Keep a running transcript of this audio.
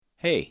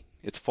Hey,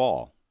 it's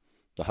fall.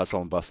 The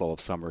hustle and bustle of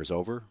summer is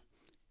over.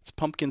 It's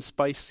pumpkin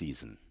spice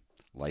season.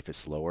 Life is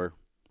slower,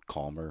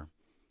 calmer.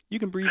 You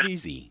can breathe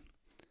easy.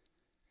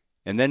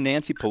 And then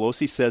Nancy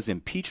Pelosi says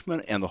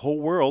impeachment and the whole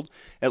world,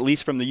 at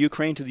least from the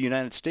Ukraine to the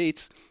United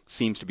States,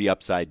 seems to be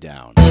upside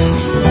down.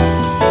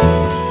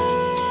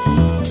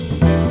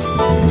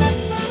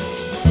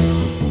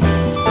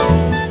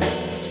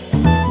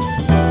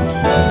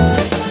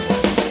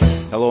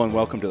 Hello and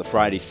welcome to the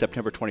Friday,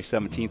 September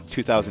 2017,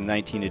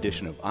 2019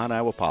 edition of On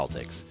Iowa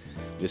Politics.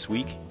 This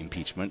week,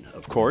 impeachment,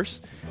 of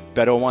course.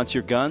 Beto wants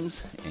your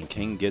guns, and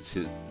King gets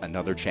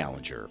another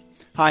challenger.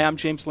 Hi, I'm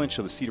James Lynch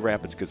of the Cedar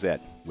Rapids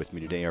Gazette. With me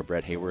today are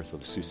Brett Hayworth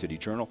of the Sioux City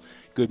Journal.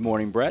 Good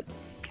morning, Brett.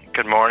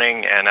 Good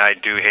morning, and I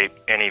do hate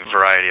any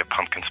variety of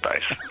pumpkin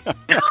spice.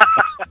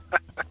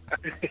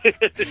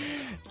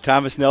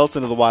 Thomas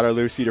Nelson of the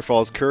Waterloo Cedar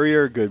Falls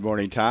Courier. Good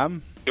morning,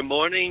 Tom. Good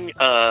morning,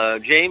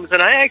 James, and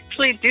I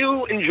actually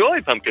do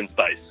enjoy pumpkin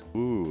spice.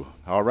 Ooh,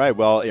 all right.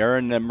 Well,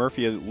 Aaron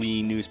Murphy,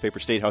 Lee Newspaper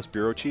State House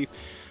Bureau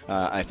Chief,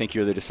 I think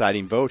you're the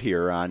deciding vote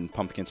here on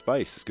pumpkin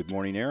spice. Good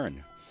morning,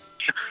 Aaron.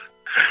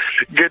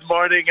 Good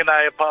morning, and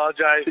I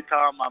apologize,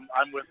 Tom.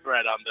 I'm with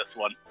Brett on this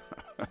one.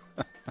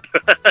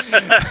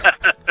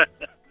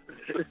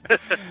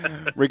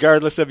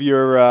 Regardless of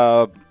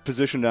your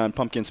position on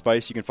pumpkin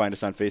spice, you can find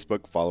us on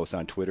Facebook, follow us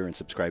on Twitter, and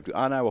subscribe to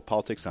On Iowa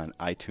Politics on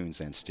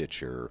iTunes and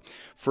Stitcher.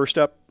 First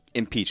up,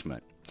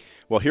 impeachment.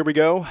 Well, here we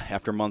go.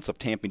 After months of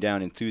tamping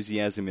down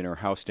enthusiasm in our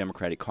House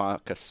Democratic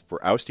caucus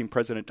for ousting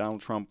President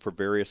Donald Trump for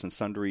various and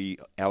sundry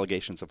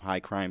allegations of high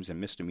crimes and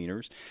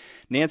misdemeanors,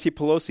 Nancy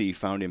Pelosi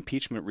found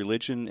impeachment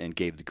religion and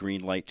gave the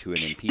green light to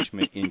an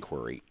impeachment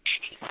inquiry.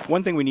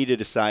 One thing we need to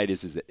decide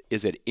is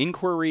it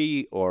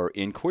inquiry or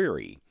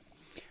inquiry?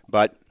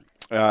 But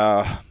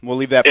we'll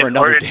leave that for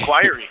another day.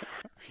 Inquiry.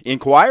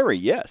 Inquiry,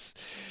 yes.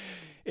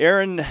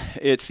 Aaron,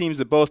 it seems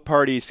that both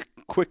parties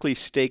quickly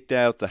staked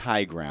out the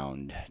high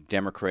ground.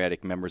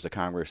 Democratic members of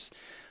Congress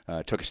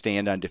took a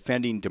stand on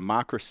defending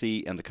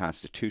democracy and the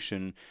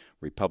Constitution.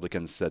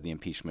 Republicans said the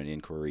impeachment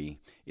inquiry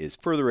is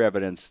further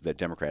evidence that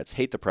Democrats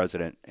hate the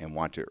president and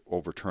want to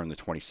overturn the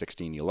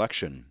 2016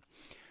 election.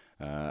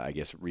 I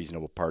guess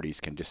reasonable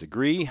parties can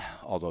disagree,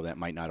 although that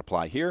might not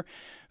apply here.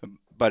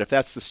 But if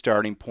that's the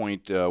starting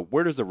point,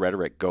 where does the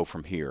rhetoric go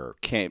from here?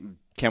 Can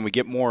we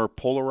get more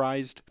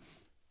polarized?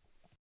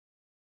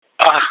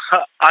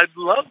 I'd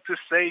love to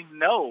say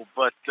no,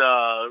 but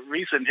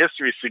recent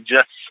history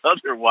suggests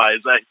otherwise.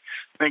 I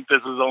think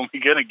this is only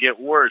going to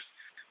get worse.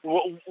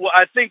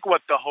 I think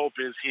what the hope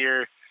is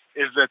here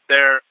is that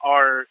there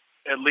are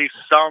at least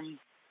some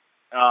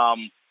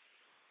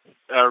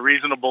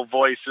reasonable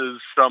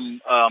voices,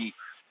 some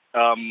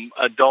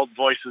adult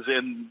voices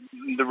in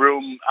the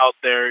room out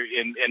there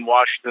in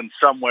Washington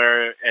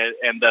somewhere,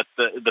 and that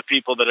the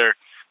people that are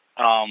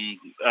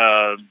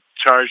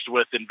charged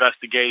with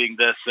investigating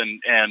this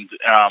and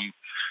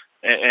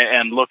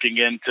looking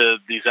into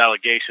these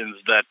allegations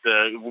that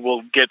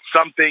will get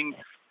something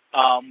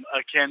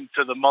akin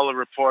to the Mueller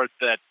report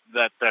that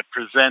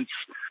presents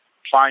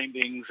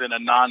findings in a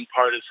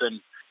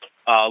nonpartisan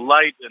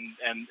light,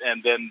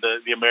 and then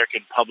the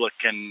American public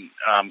can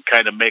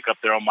kind of make up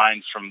their own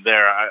minds from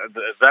there.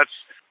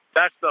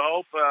 That's the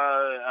hope.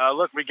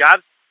 Look, we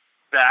got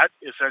that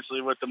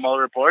essentially with the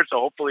Mueller report, so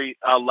hopefully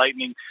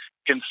lightning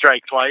can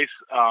strike twice.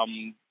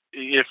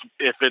 If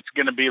it's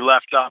going to be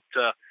left up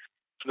to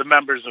the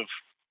members of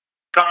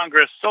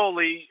Congress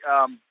solely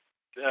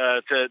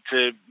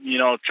to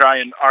try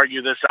and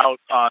argue this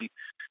out on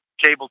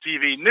cable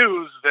TV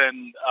news,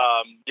 then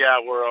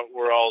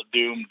we're all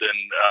doomed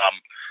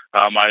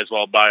and might as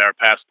well buy our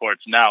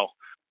passports now.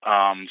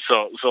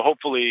 So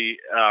hopefully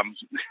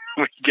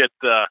we get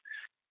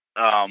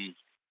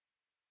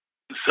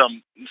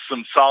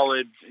some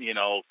solid,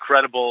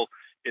 credible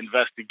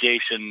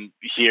investigation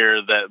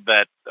here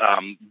that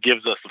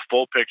gives us the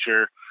full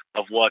picture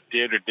of what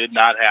did or did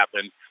not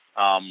happen,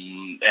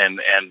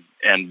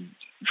 and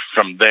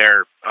from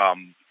there,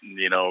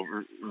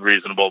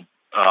 reasonable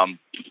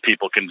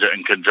people can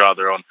draw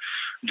their own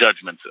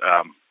judgments.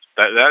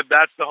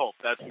 That's the hope.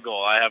 That's the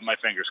goal. I have my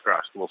fingers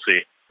crossed. We'll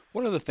see.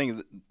 One of the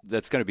things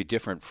that's going to be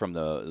different from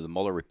the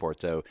Mueller report,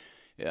 though,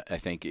 I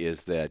think,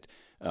 is that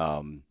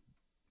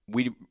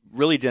we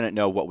really didn't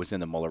know what was in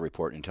the Mueller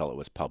report until it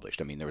was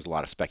published. I mean, there was a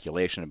lot of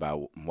speculation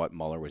about what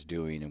Mueller was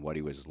doing and what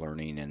he was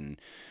learning and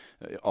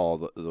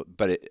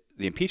the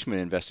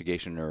impeachment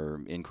investigation or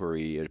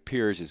inquiry, it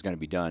appears, is going to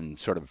be done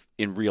sort of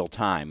in real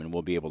time, and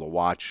we'll be able to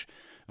watch.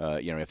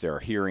 If there are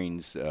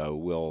hearings,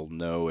 we'll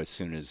know as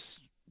soon as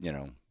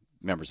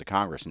members of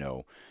Congress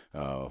know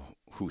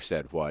who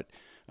said what.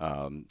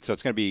 So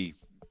it's going to be,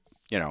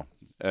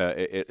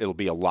 it'll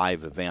be a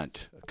live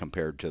event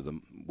compared to the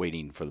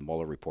waiting for the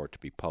Mueller report to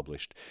be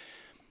published.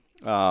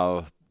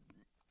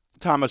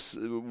 Thomas,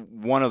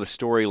 one of the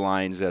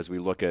storylines as we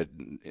look at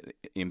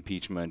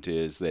impeachment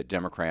is that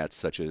Democrats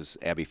such as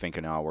Abby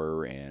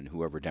Finkenauer and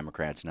whoever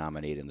Democrats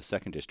nominate in the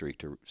 2nd District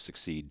to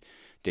succeed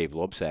Dave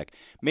Loebsack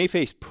may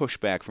face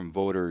pushback from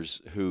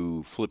voters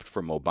who flipped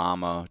from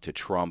Obama to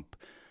Trump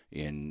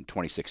in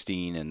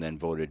 2016, and then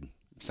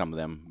some of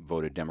them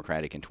voted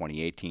Democratic in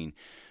 2018.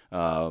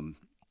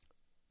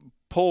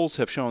 Polls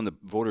have shown that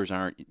voters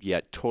aren't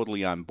yet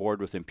totally on board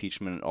with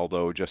impeachment,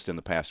 although just in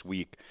the past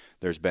week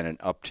there's been an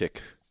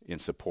uptick in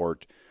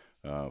support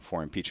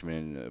for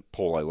impeachment. A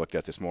poll I looked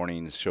at this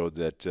morning showed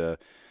that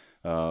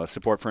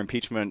support for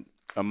impeachment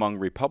among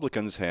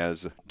Republicans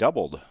has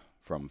doubled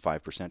from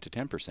 5% to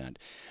 10%.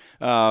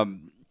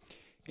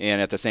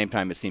 And at the same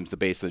time, it seems the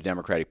base of the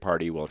Democratic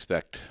Party will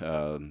expect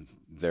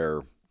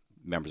their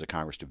members of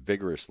Congress to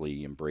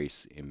vigorously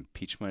embrace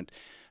impeachment.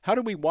 How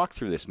do we walk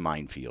through this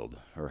minefield?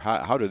 Or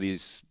how do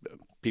these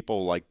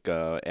people like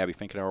Abby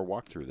Finkenauer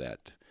walk through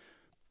that?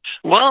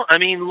 Well, I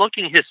mean,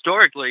 looking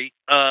historically,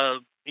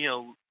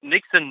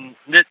 Nixon,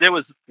 there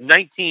was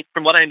 19,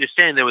 from what I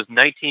understand, there was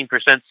 19%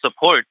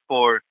 support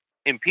for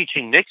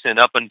impeaching Nixon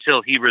up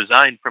until he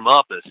resigned from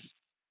office.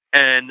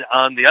 And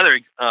on the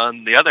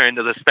other end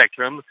of the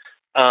spectrum,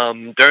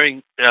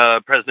 during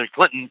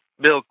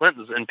Bill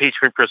Clinton's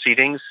impeachment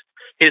proceedings,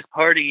 his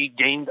party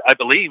gained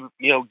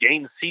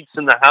seats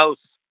in the House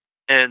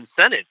and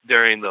Senate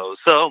during those.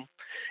 So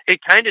it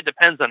kind of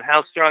depends on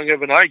how strong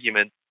of an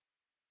argument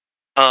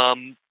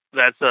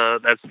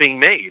that's being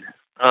made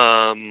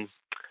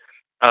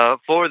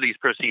for these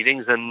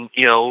proceedings. And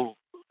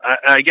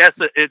I guess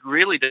it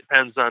really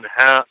depends on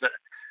how,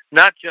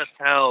 not just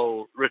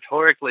how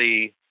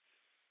rhetorically,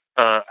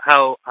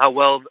 how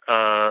well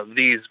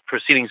these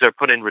proceedings are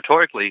put in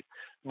rhetorically,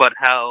 but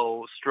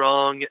how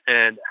strong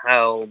and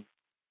how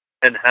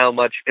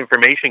much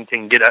information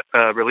can get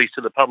released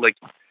to the public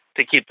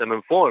to keep them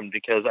informed.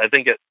 Because I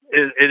think it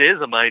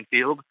is a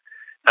minefield,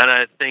 and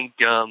I think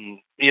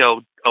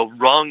a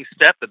wrong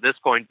step at this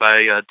point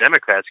by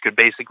Democrats could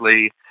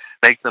basically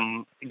make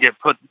them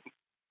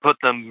put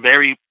them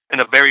in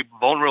a very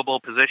vulnerable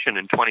position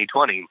in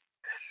 2020.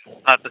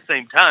 At the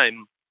same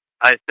time,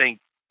 I think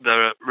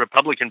the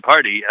Republican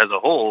Party as a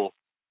whole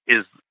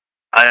is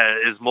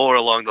more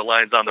along the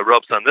lines on the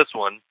ropes on this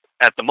one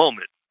at the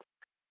moment,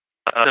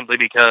 simply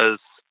because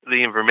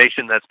the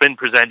information that's been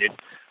presented,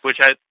 which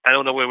I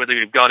don't know whether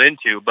we've gone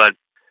into, but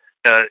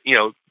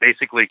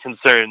basically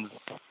concerns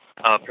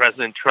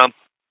President Trump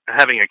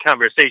having a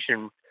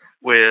conversation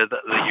with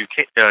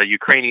the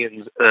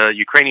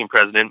Ukrainian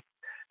president,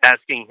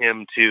 asking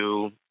him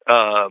to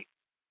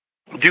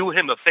do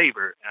him a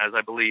favor, as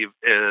I believe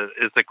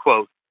is the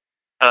quote,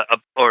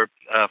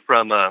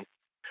 from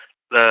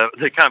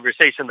the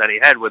conversation that he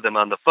had with him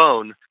on the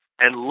phone,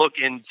 and look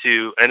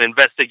into and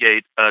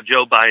investigate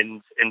Joe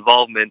Biden's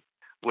involvement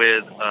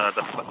with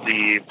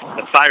the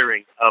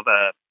firing of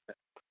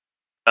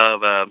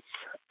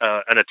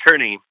an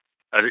attorney,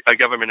 a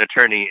government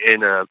attorney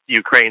in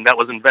Ukraine that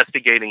was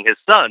investigating his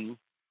son,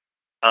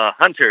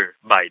 Hunter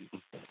Biden.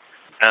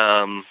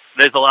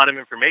 There's a lot of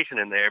information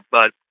in there,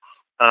 but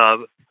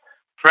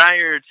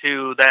prior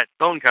to that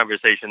phone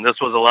conversation, this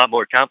was a lot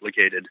more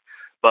complicated.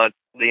 But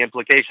the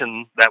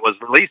implication that was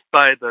released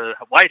by the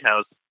White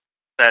House,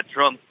 that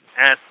Trump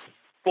asked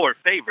for a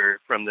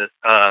favor from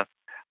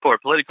for a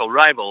political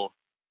rival,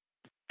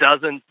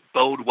 doesn't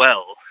bode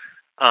well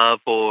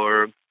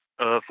for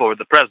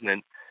the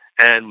president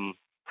and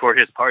for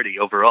his party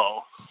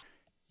overall.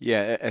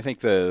 Yeah, I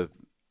think the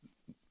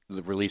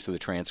release of the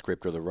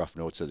transcript, or the rough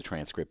notes of the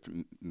transcript,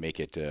 make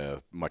it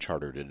much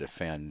harder to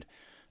defend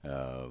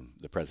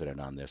the president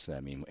on this.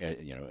 I mean,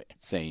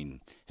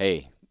 saying,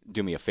 "Hey,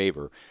 do me a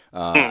favor."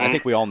 I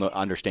think we all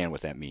understand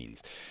what that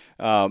means.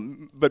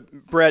 But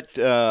Brett,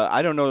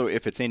 I don't know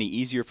if it's any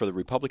easier for the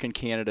Republican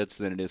candidates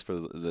than it is for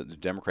the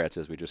Democrats,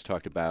 as we just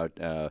talked about.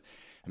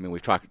 I mean,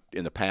 we've talked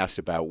in the past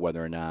about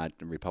whether or not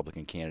the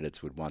Republican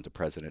candidates would want the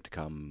president to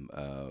come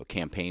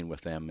campaign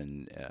with them,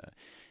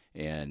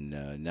 and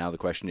now the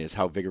question is,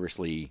 how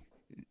vigorously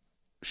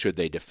should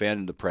they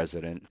defend the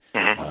president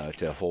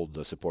to hold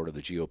the support of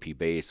the GOP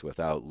base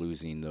without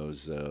losing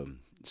those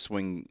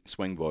swing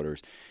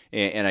voters?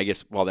 And I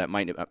guess while that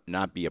might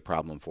not be a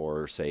problem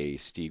for, say,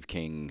 Steve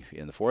King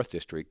in the 4th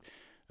District,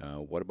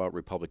 what about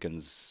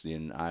Republicans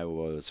in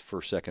Iowa's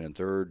 1st, 2nd, and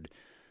 3rd,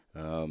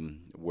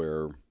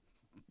 where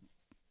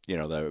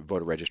the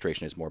voter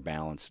registration is more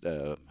balanced?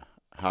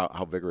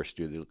 How vigorous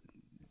do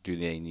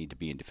they need to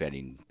be in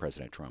defending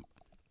President Trump?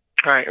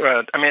 Right.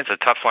 Well, I mean, it's a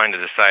tough line to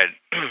decide.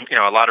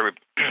 A lot of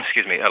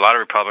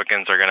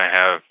Republicans are going to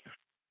have,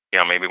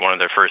 maybe one of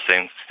their first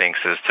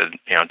instincts is to,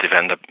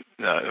 defend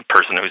the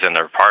person who's in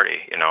their party,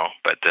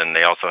 but then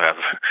they also have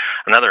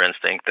another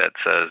instinct that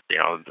says,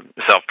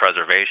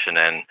 self-preservation.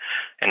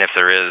 And if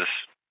there is,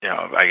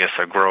 I guess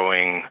a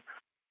growing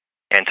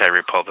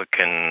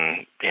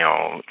anti-Republican,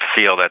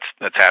 feel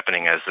that's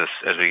happening as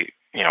we,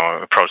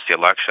 approach the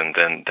election,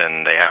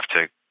 then they have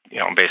to,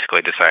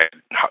 basically decide,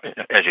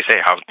 as you say,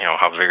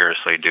 how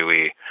vigorously do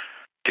we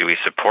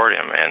support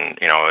him, and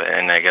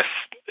and I guess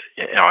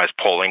as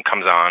polling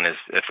comes on,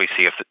 if we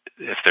see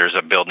if there's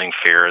a building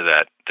fear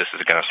that this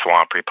is going to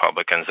swamp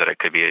Republicans, that it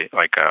could be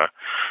like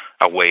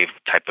a wave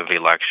type of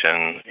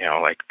election,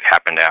 like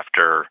happened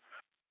after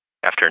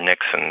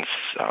Nixon,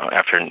 I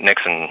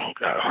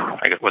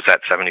guess was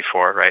that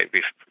 74, right?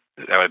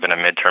 that would have been a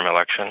midterm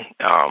election.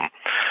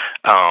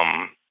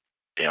 How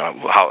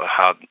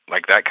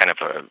like that kind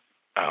of a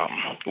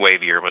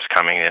wave year was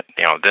coming.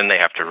 Then they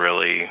have to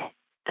really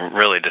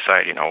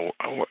decide.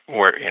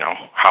 Where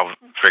how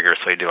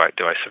vigorously do I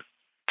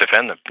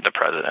defend the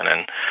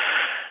president,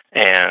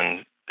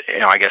 and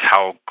I guess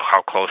how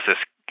close this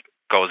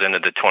goes into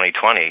the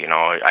 2020.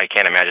 I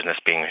can't imagine this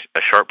being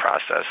a short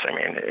process. I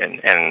mean,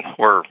 and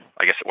we're,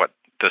 I guess, at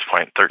this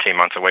point 13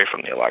 months away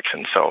from the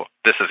election. So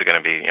this is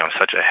going to be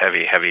such a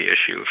heavy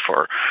issue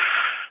for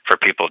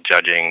people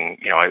judging.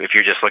 If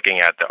you're just looking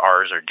at the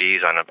R's or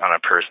D's on a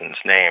person's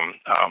name,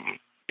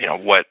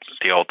 what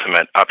the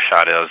ultimate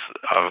upshot is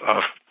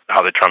of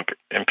how the Trump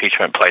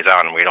impeachment plays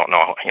out, and we don't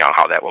know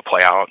how that will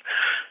play out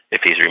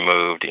if he's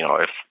removed.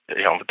 If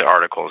the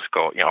articles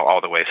go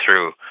all the way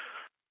through.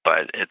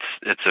 But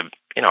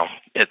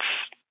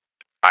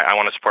I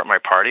want to support my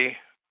party,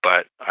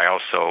 but I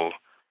also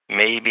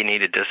maybe need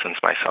to distance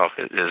myself.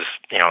 Is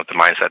the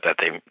mindset that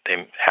they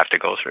have to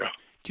go through.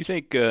 Do you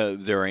think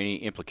there are any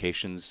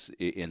implications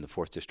in the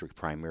 4th District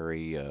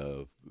primary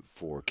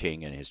for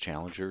King and his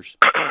challengers?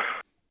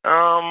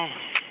 Well,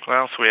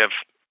 so we have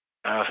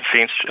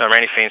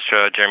Randy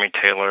Feenstra, Jeremy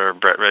Taylor,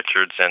 Brett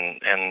Richards,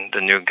 and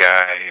the new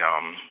guy,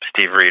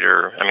 Steve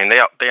Reeder. I mean,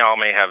 they all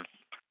may have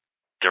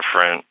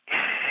different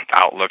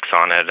outlooks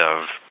on it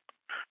of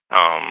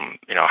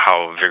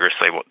how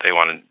vigorously they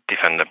want to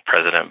defend the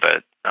president,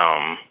 but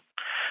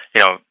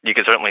you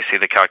can certainly see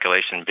the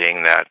calculation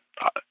being that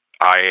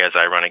as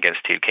I run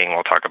against Steve King,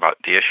 will talk about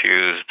the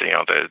issues,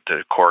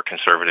 the core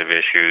conservative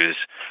issues,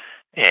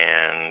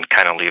 and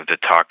kind of leave the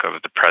talk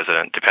of the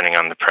president, depending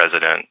on the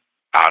president,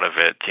 out of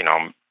it.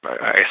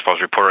 I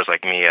suppose reporters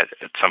like me at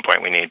some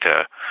point, we need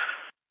to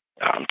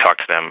talk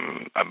to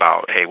them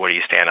about, hey, where do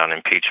you stand on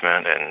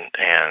impeachment,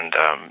 and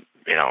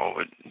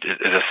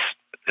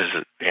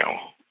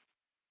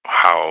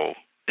how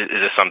is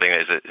this something?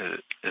 Is it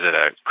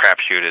a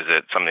crapshoot? Is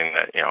it something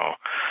that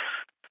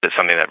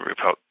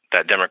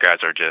that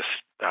Democrats are just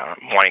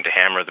wanting to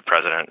hammer the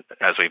president,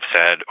 as we've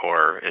said,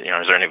 or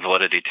is there any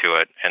validity to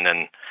it?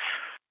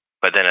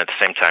 But then at the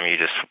same time, I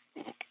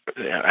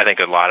think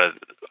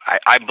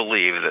I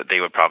believe that they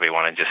would probably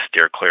want to just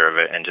steer clear of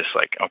it and just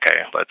like,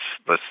 okay,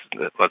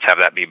 let's have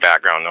that be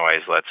background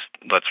noise. Let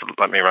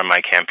me run my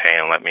campaign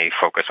and let me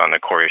focus on the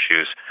core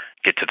issues,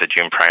 get to the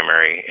June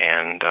primary,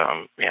 and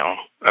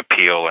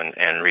appeal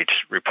and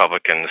reach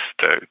Republicans,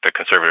 the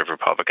conservative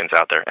Republicans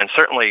out there. And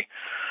certainly,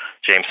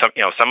 James,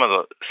 some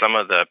of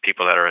the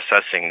people that are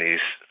assessing these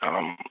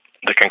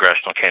the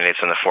congressional candidates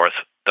in the 4th,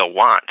 they'll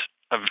want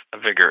a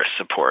vigorous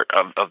support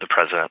of the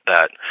president,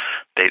 that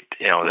that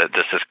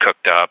this is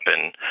cooked up,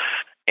 and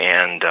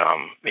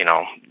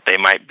they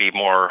might be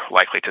more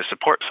likely to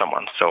support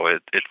someone. So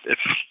it's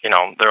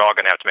they're all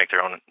going to have to make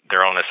their own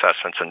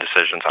assessments and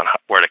decisions on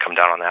where to come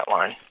down on that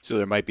line. So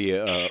there might be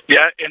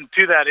yeah, and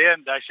to that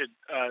end, I should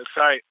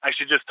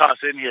just toss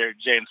in here,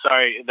 James.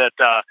 Sorry that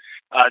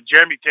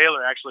Jeremy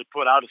Taylor actually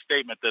put out a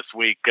statement this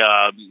week,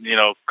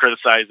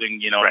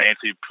 criticizing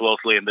Nancy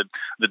Pelosi and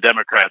the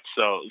Democrats.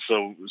 So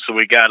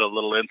we got a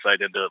little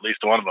insight into at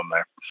least one of them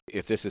there.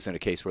 If this isn't a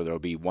case where there will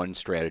be one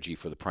strategy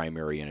for the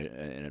primary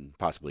and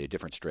possibly a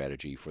different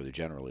strategy for the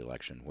general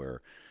election,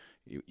 where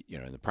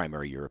in the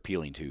primary you're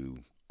appealing to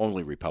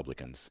only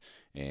Republicans,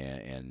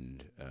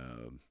 and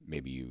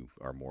maybe you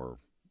are more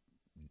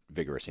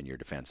vigorous in your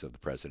defense of the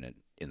president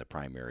in the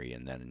primary,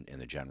 and then in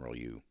the general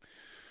you,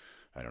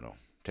 I don't know,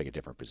 take a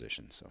different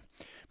position. So,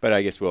 but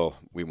I guess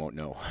we won't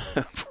know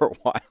for a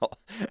while.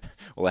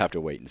 We'll have to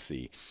wait and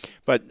see.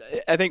 But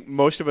I think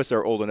most of us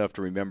are old enough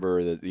to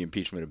remember the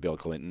impeachment of Bill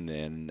Clinton,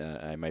 and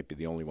I might be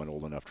the only one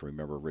old enough to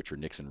remember Richard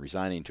Nixon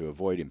resigning to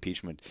avoid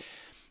impeachment.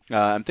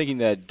 I'm thinking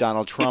that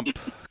Donald Trump,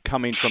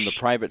 coming from the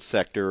private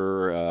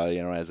sector,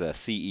 as a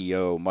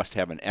CEO, must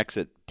have an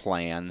exit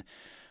plan.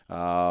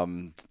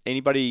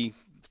 Anybody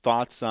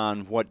thoughts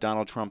on what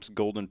Donald Trump's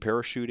golden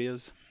parachute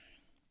is?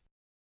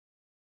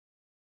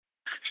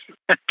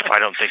 I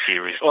don't think he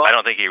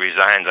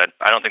resigns.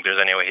 I don't think there's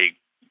any way he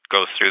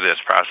goes through this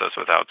process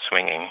without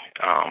swinging.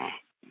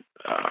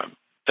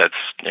 That's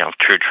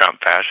true Trump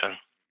fashion.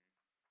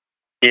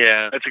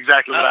 Yeah, that's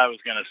exactly what I was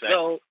going to say.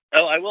 So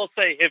I will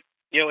say, if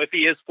he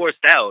is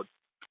forced out,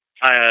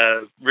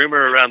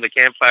 rumor around the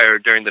campfire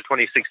during the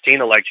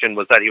 2016 election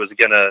was that he was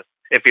gonna,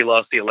 if he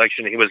lost the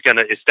election, he was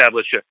gonna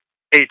establish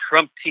a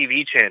Trump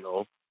TV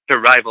channel to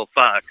rival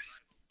Fox.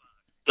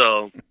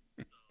 So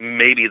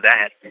maybe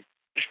that.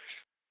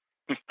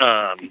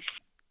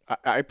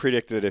 I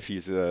predict that if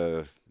he's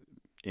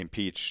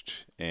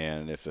impeached,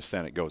 and if the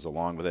Senate goes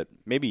along with it,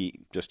 maybe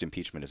just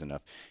impeachment is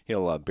enough.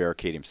 He'll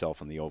barricade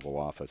himself in the Oval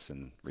Office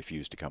and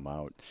refuse to come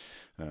out.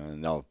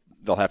 And they'll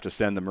have to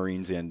send the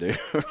Marines in to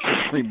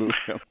remove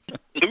him.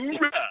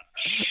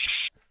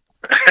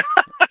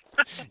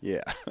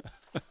 Yeah.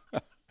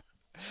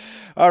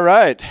 All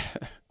right.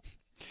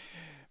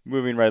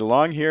 Moving right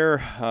along here.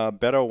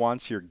 Beto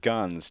wants your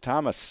guns.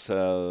 Thomas,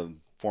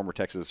 former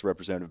Texas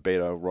Representative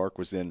Beto O'Rourke,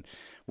 was in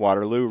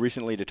Waterloo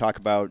recently to talk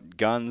about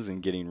guns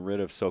and getting rid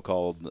of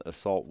so-called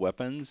assault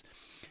weapons.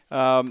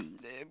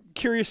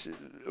 Curious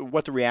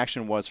what the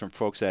reaction was from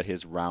folks at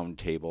his round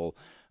table.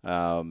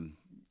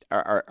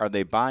 Are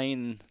they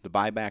buying the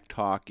buyback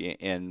talk?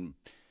 And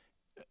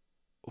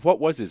what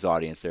was his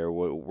audience there?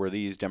 Were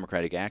these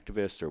Democratic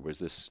activists, or was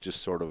this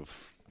just sort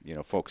of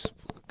folks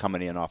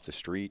coming in off the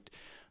street?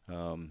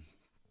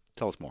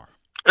 Tell us more.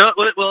 Well,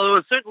 it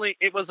was certainly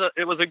it was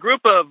a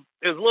group of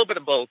it was a little bit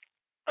of both.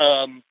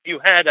 You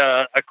had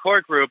a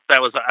core group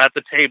that was at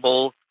the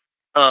table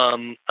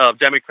of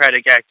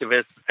Democratic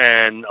activists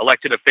and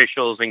elected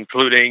officials,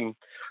 including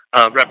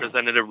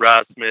Representative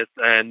Ross Smith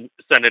and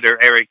Senator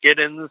Eric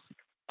Giddens,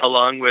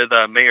 along with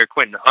Mayor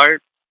Quentin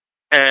Hart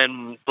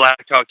and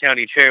Black Hawk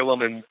County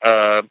Chairwoman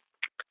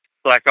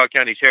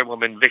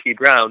Vicki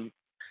Brown.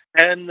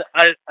 And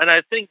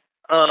I think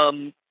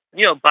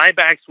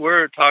buybacks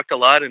were talked a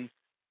lot, and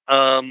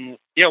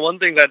one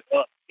thing that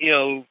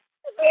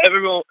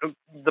everyone,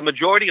 the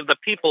majority of the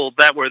people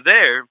that were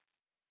there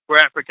were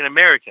African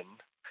American,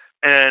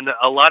 and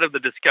a lot of the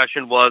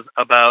discussion was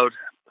about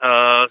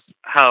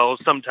how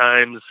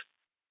sometimes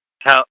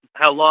how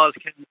laws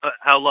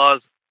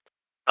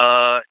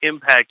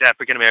impact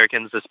African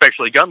Americans,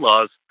 especially gun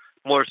laws,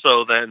 more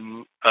so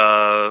than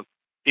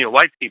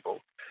white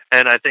people.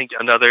 And I think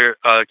another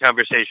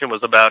conversation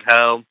was about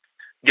how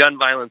gun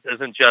violence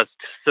isn't just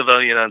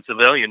civilian on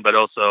civilian, but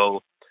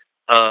also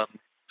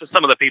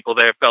some of the people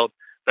there felt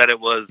that it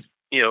was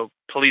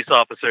police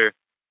officer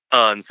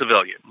on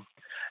civilian,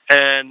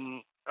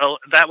 and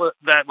that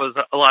was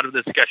a lot of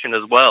discussion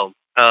as well.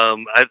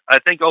 I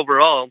think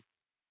overall,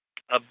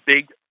 a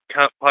big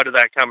part of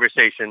that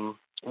conversation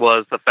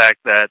was the fact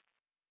that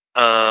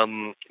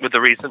with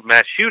the recent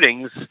mass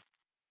shootings,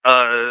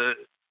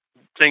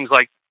 things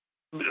like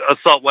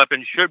assault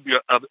weapons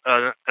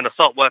an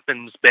assault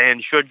weapons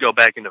ban should go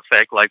back into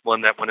effect, like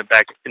one that went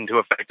back into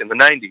effect in the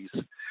 90s.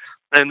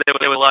 And there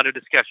was a lot of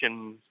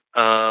discussion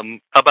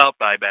about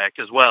buyback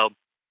as well.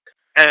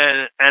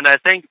 And I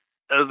think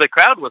the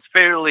crowd was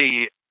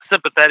fairly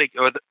sympathetic,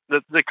 or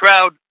the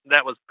crowd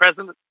that was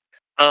present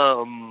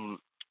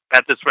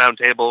at this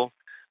roundtable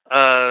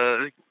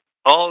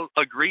all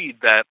agreed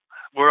that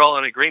we're all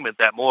in agreement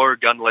that more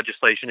gun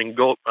legislation and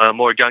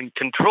more gun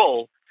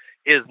control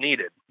is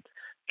needed.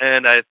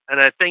 And I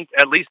think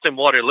at least in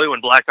Waterloo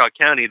and Black Hawk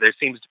County, there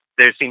seems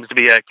to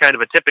be a kind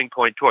of a tipping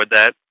point toward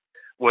that,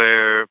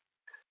 where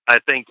I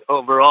think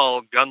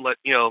overall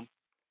the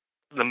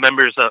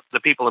members of the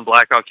people in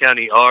Black Hawk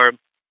County are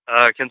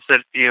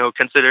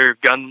consider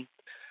gun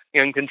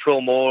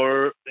control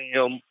more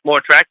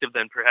attractive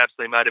than perhaps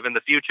they might have in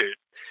the future,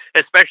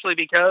 especially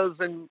because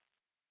in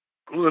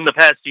the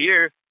past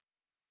year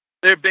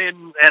there have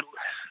been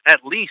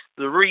at least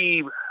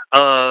three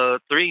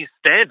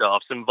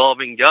standoffs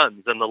involving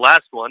guns, and the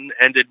last one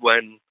ended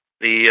when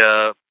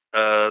the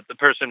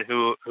person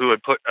who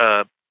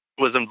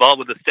was involved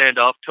with the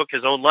standoff took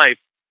his own life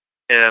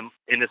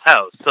in his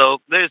house. So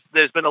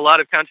there's been a lot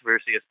of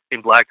controversy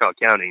in Black Hawk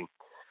County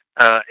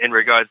in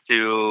regards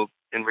to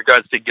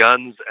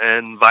guns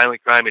and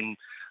violent crime and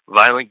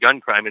violent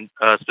gun crime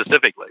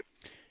specifically.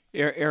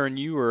 Aaron,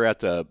 you were at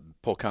the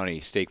Polk County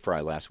Steak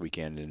Fry last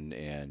weekend,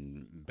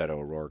 and Beto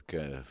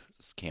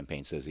O'Rourke's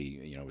campaign says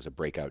it was a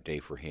breakout day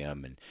for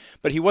him,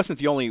 but he wasn't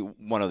the only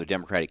one of the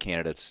Democratic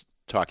candidates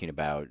talking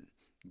about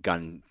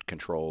gun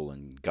control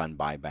and gun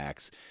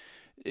buybacks.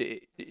 Do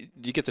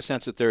you get the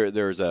sense that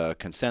there's a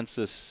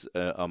consensus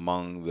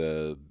among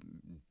the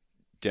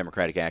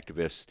Democratic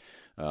activists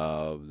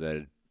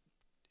that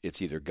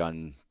it's either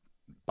gun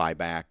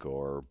buyback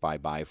or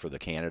bye-bye for the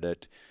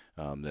candidate,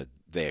 that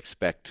they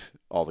expect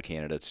all the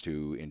candidates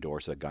to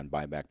endorse a gun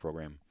buyback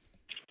program?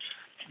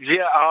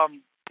 Yeah,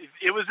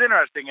 it was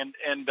interesting,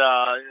 and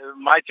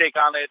my take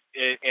on it,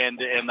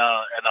 and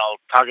I'll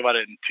talk about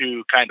it in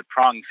two kind of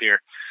prongs here.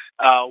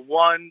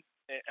 One,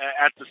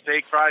 at the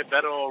Steak Fry,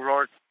 Beto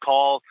O'Rourke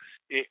call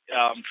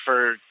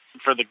for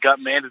the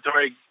gun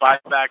mandatory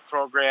buyback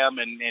program,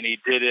 and he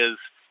did his.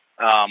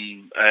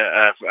 I'm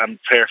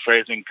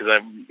paraphrasing because I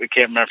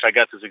can't remember if I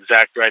got this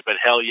exact right, but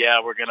hell yeah,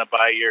 we're going to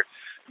buy your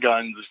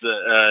guns.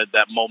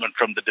 That moment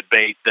from the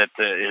debate that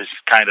is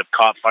kind of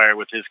caught fire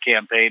with his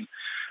campaign.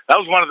 That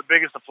was one of the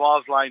biggest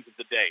applause lines of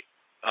the day.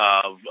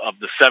 Of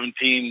the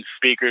 17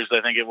 speakers, I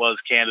think it was,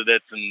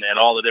 candidates, and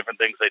all the different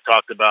things they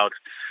talked about.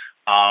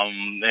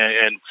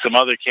 And some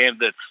other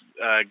candidates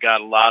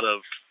got a lot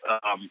of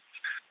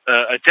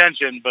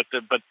attention, but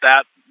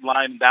that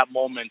line, that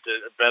moment,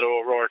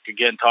 Beto O'Rourke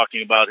again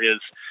talking about his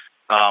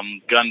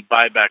gun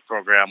buyback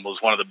program was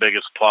one of the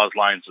biggest applause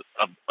lines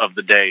of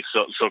the day.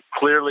 So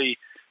clearly,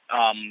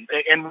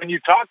 and when you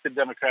talk to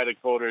Democratic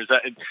voters,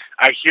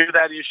 I hear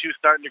that issue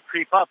starting to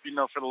creep up.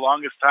 For the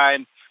longest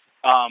time,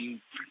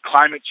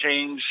 climate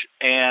change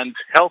and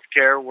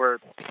healthcare were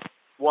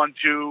 1,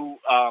 2.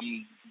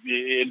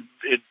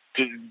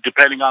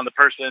 Depending on the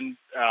person,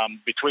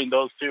 between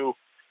those two,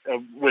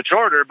 which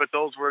order, but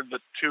those were the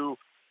two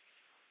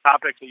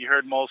topics that you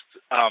heard most,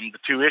 the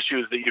two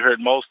issues that you heard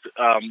most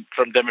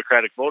from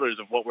Democratic voters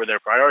of what were their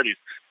priorities.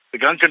 The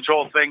gun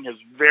control thing has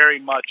very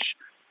much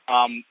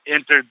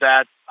entered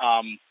that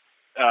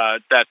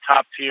that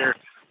top tier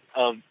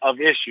of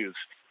issues.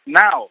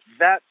 Now,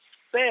 that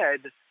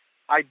said,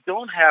 I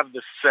don't have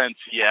the sense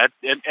yet,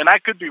 and I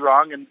could be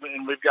wrong, and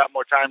we've got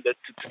more time to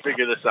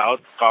figure this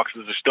out.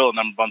 Caucuses are still a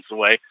number of months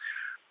away.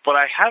 But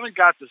I haven't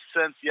got the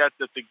sense yet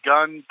that the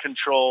gun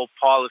control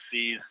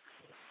policies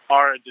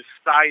are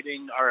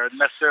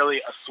necessarily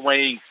a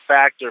swaying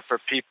factor for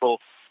people,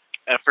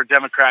 for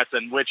Democrats,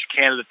 and which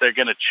candidate they're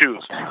going to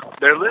choose.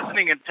 They're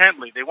listening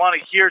intently. They want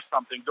to hear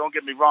something. Don't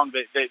get me wrong.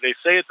 They say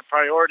it's a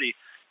priority,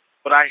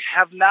 but I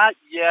have not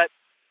yet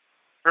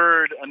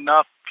heard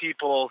enough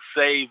people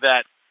say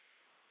that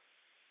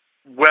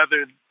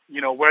whether,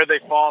 where they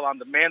fall on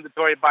the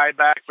mandatory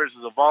buyback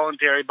versus a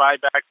voluntary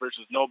buyback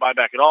versus no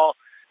buyback at all.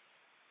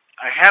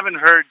 I haven't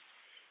heard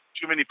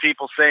too many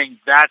people saying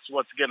that's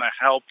what's going to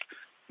help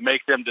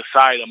make them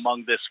decide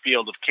among this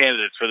field of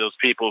candidates for those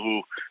people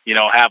who,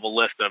 have a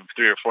list of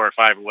 3 or 4 or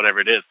 5 or whatever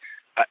it is.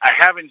 I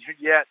haven't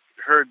yet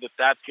heard that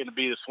that's going to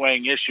be the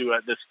swaying issue.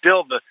 That's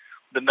still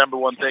the number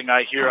one thing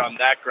I hear on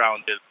that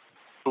ground is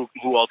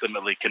who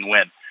ultimately can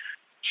win.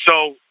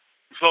 So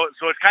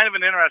it's kind of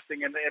an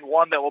interesting and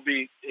one that will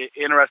be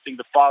interesting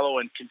to follow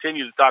and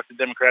continue to talk to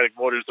Democratic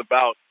voters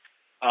about,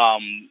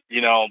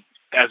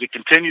 as it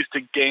continues to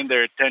gain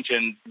their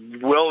attention.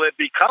 Will it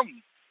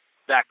become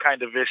that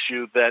kind of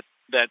issue that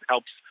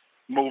helps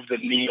move the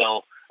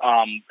needle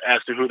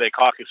as to who they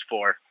caucus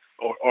for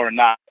or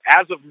not?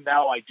 As of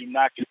now, I do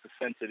not get the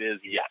sense it is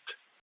yet.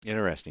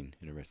 Interesting.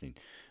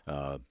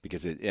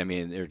 Because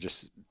there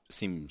just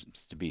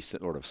seems to be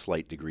sort of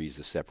slight degrees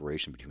of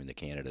separation between the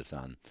candidates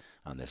on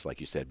this, like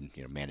you said,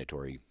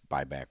 mandatory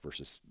buyback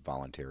versus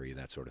voluntary,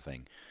 that sort of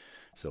thing.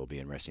 So it'll be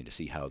interesting to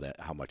see how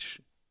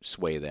much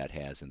sway that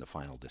has in the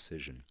final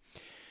decision.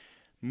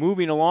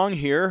 Moving along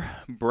here,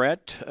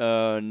 Brett,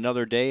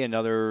 another day,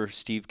 another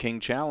Steve King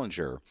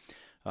challenger.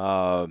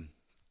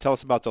 Tell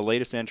us about the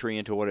latest entry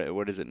into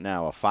what is it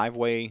now, a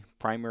 5-way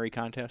primary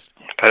contest?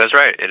 That is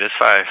right. It is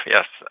 5,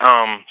 yes.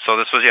 So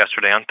this was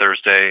yesterday on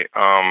Thursday.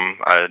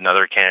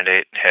 Another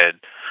candidate had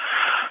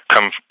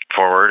come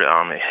forward.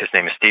 His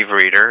name is Steve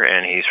Reeder,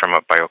 and he's from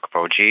up by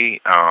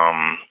Okoboji.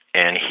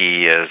 And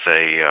he is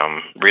a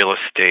real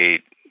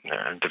estate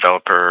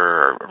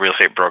developer or real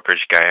estate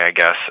brokerage guy, I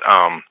guess.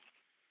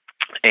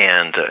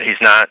 And he's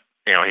not,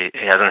 he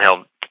hasn't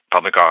held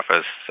public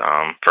office,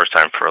 first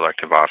time for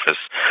elective office.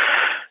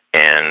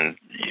 And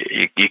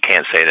you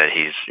can't say that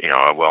he's,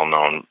 a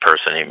well-known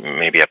person. He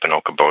may be up in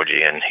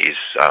Okoboji, and he's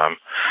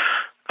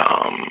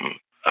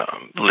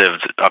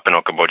lived up in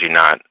Okoboji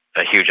not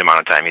a huge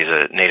amount of time. He's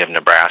a native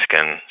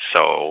Nebraskan,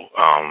 so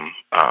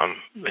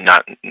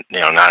not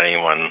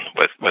anyone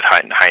with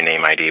high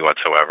name ID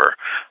whatsoever.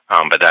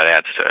 But that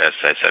adds to, as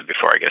I said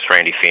before, I guess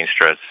Randy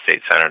Feenstra,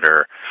 state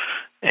senator,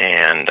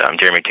 and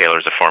Jeremy Taylor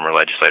is a former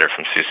legislator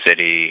from Sioux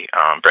City.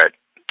 Brett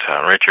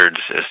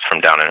Richards is from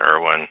down in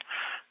Irwin.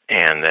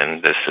 And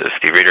then this is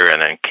Steve Reeder,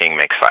 and then King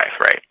makes 5,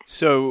 right?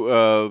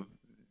 So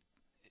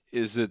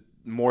is it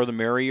more the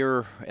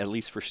merrier, at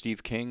least for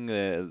Steve King?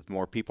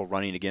 More people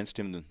running against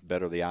him, the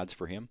better the odds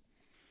for him?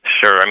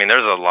 Sure. I mean, there's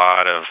a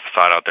lot of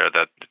thought out there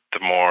that the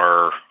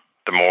more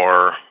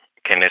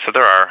candidates that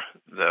there are,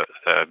 the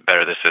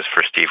better this is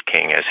for Steve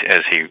King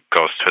as he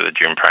goes to the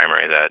June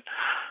primary,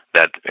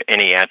 that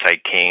any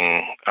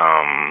anti-King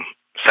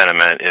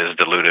sentiment is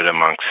diluted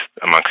amongst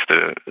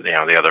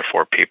the other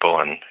 4 people,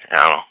 and I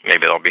don't know,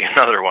 maybe there'll be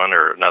another one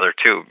or another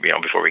 2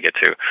 before we get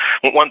to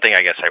one thing.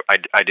 I guess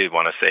I did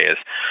want to say is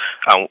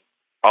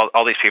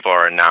all these people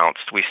are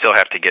announced. We still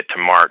have to get to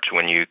March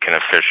when you can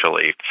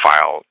officially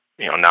file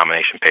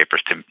nomination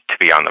papers to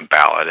be on the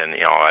ballot, and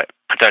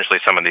potentially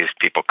some of these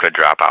people could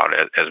drop out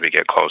as we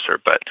get closer.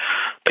 But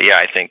yeah,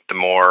 I think the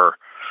more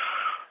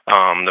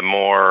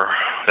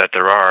that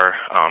there are,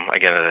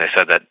 again, as I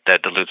said,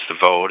 that dilutes the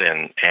vote.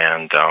 And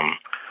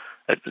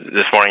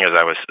this morning, as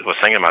I was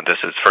thinking about this,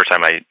 it's the first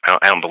time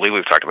I don't believe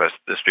we've talked about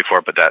this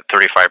before, but that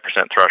 35%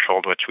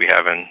 threshold, which we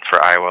have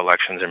for Iowa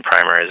elections and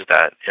primaries,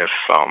 that if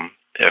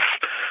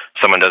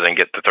someone doesn't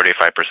get the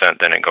 35%,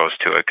 then it goes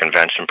to a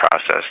convention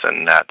process,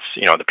 and that's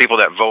the people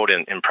that vote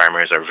in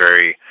primaries are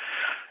very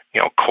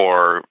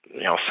core,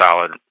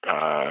 solid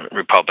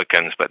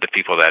Republicans, but the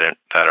people that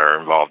are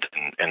involved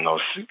in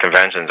those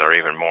conventions are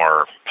even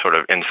more sort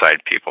of inside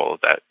people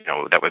that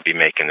that would be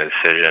making the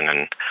decision,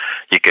 and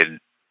you could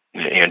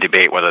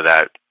debate whether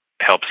that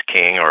helps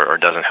King or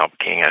doesn't help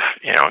King, if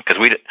because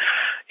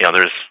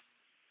there's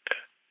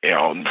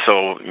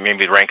so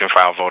maybe rank and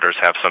file voters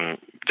have some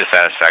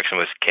dissatisfaction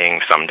with King,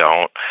 some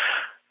don't,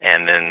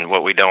 and then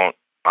what we don't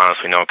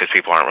honestly know, because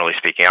people aren't really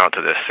speaking out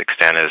to this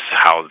extent, is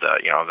how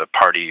the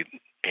party,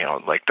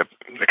 like the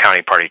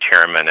county party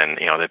chairman and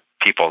the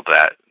people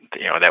that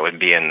that would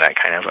be in that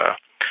kind of a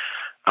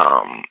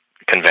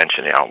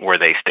convention, where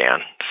they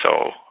stand.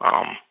 So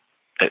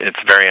it's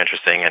very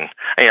interesting, and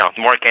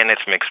more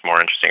candidates makes more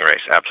interesting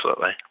race.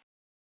 Absolutely.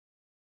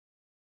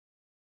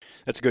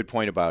 That's a good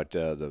point about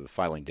the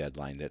filing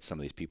deadline, that some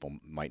of these people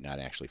might not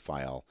actually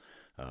file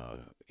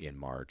in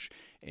March.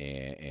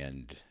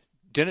 And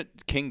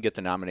didn't King get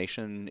the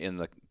nomination in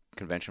the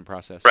convention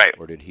process? Right.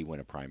 Or did he win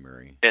a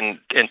primary? In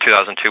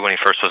 2002 when he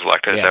first was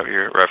elected, is that what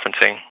you're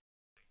referencing?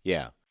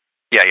 Yeah.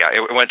 Yeah.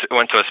 It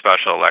went to a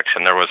special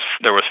election. There was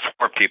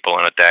 4 people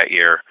in it that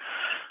year,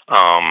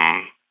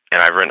 and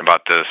I've written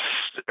about this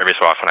every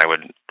so often. I've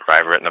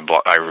written a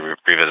blog. I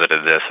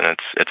revisited this, and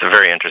it's a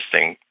very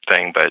interesting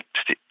thing. But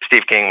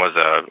Steve King was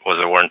a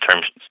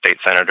one-term state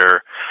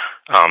senator.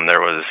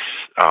 There was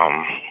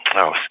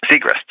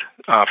Segrist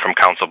from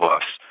Council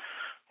Bluffs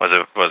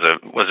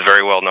was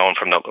very well known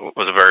from the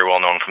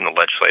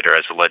legislator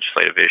as a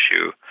legislative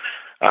issue.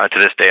 To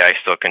this day, I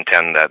still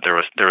contend that there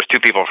was 2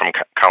 people from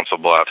Council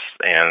Bluffs,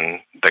 and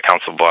the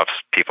Council Bluffs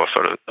people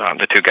sort of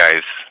the 2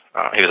 guys.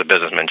 He was a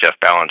businessman, Jeff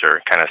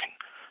Ballinger, kind of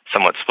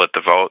somewhat split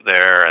the vote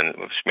there, and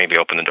maybe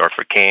opened the door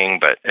for King.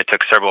 But it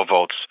took several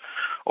votes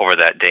over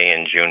that day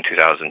in June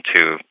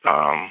 2002,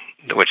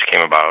 which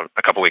came about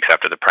a couple weeks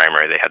after the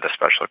primary. They had the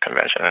special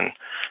convention,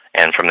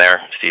 and from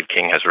there, Steve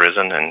King has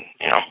risen, and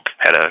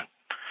had a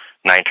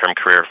 9-term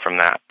career from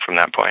that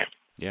point.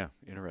 Yeah,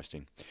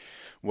 interesting.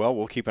 Well,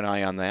 we'll keep an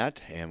eye on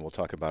that, and we'll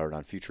talk about it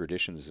on future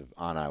editions of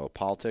On Iowa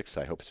Politics.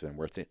 I hope it's been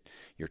worth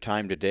your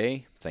time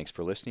today. Thanks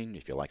for listening.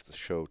 If you like the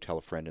show, tell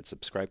a friend and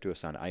subscribe to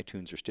us on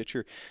iTunes or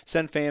Stitcher.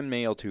 Send fan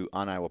mail to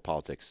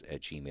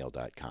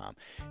oniowapolitics@gmail.com.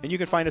 And you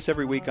can find us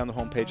every week on the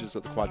homepages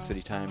of the Quad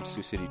City Times,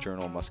 Sioux City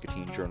Journal,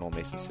 Muscatine Journal,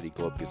 Mason City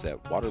Globe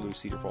Gazette, Waterloo,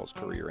 Cedar Falls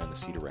Courier, and the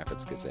Cedar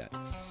Rapids Gazette.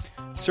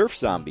 Surf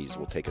Zombies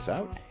will take us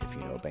out. If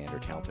you know a band or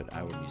talented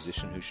Iowa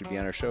musician who should be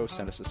on our show,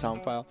 send us a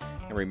sound file.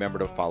 And remember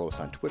to follow us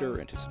on Twitter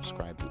and to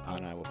subscribe to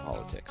On Iowa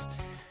Politics.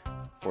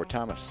 For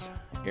Thomas,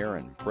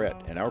 Aaron, Brett,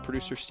 and our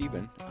producer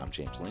Stephen, I'm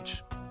James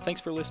Lynch.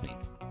 Thanks for listening.